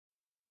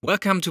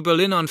Welcome to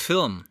Berlin on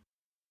Film.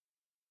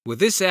 With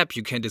this app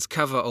you can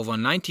discover over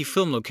 90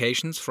 film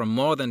locations from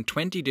more than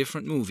 20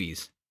 different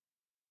movies.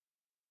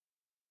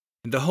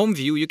 In the home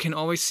view you can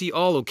always see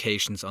all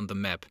locations on the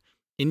map,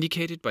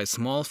 indicated by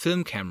small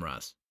film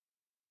cameras.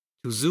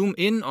 To zoom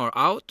in or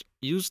out,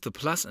 use the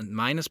plus and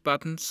minus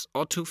buttons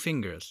or two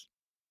fingers.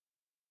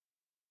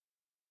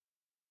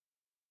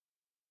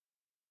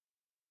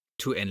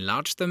 To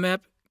enlarge the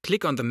map,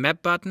 click on the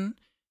Map button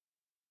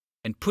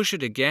and push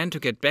it again to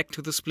get back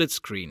to the split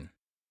screen.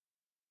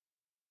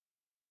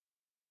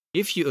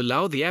 If you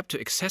allow the app to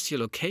access your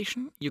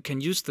location, you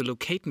can use the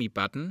Locate Me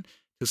button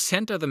to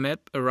center the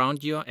map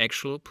around your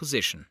actual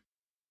position.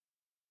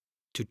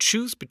 To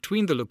choose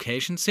between the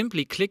locations,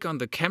 simply click on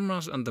the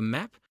cameras on the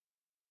map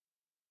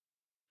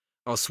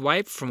or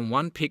swipe from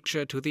one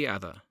picture to the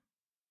other.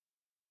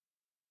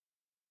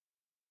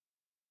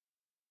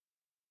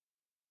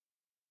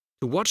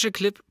 To watch a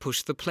clip,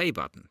 push the play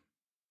button.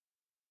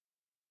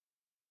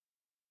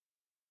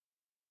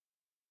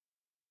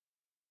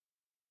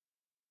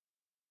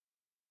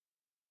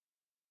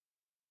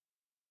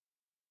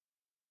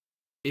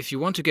 If you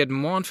want to get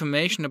more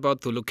information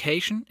about the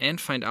location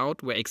and find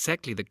out where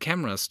exactly the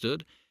camera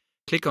stood,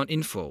 click on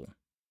Info.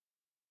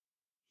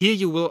 Here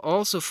you will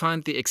also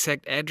find the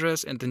exact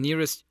address and the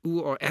nearest U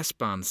or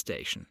S-Bahn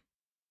station.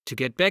 To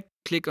get back,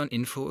 click on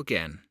Info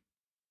again.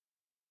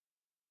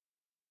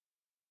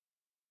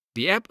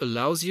 The app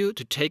allows you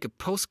to take a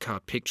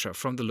postcard picture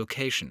from the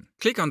location.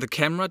 Click on the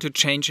camera to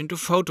change into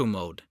photo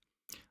mode.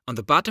 On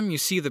the bottom you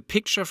see the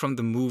picture from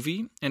the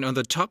movie and on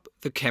the top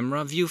the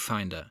camera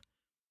viewfinder.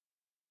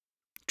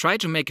 Try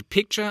to make a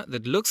picture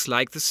that looks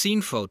like the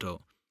scene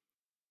photo.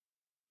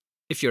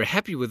 If you're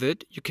happy with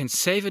it, you can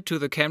save it to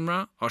the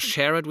camera or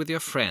share it with your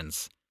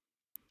friends.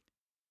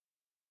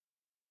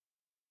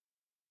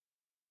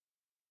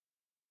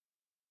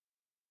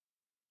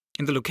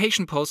 In the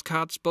location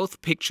postcards,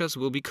 both pictures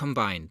will be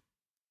combined.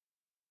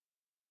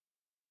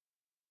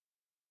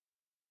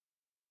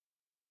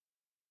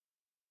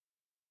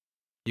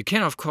 You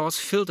can, of course,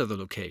 filter the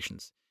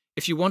locations.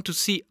 If you want to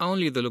see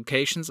only the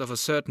locations of a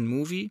certain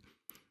movie,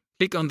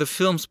 click on the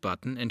Films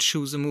button and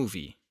choose a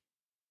movie.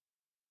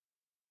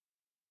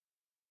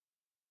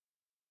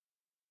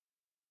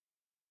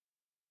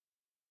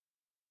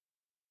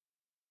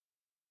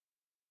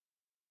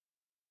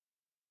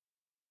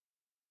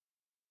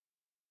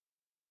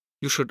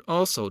 You should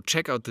also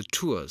check out the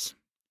tours.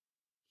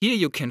 Here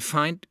you can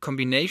find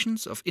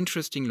combinations of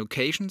interesting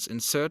locations in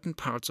certain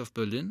parts of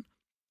Berlin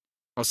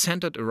or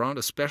centered around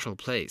a special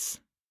place.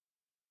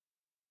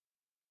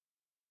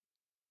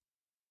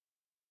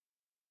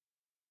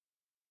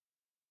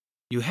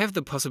 You have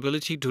the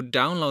possibility to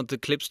download the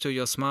clips to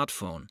your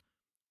smartphone.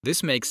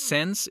 This makes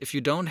sense if you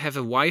don't have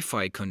a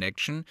Wi-Fi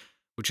connection,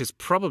 which is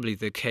probably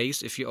the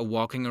case if you are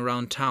walking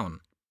around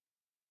town.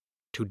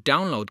 To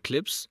download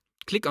clips,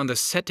 click on the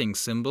Settings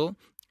symbol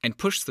and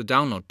push the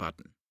Download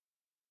button.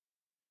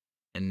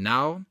 And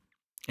now,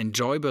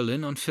 enjoy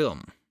Berlin on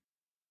film.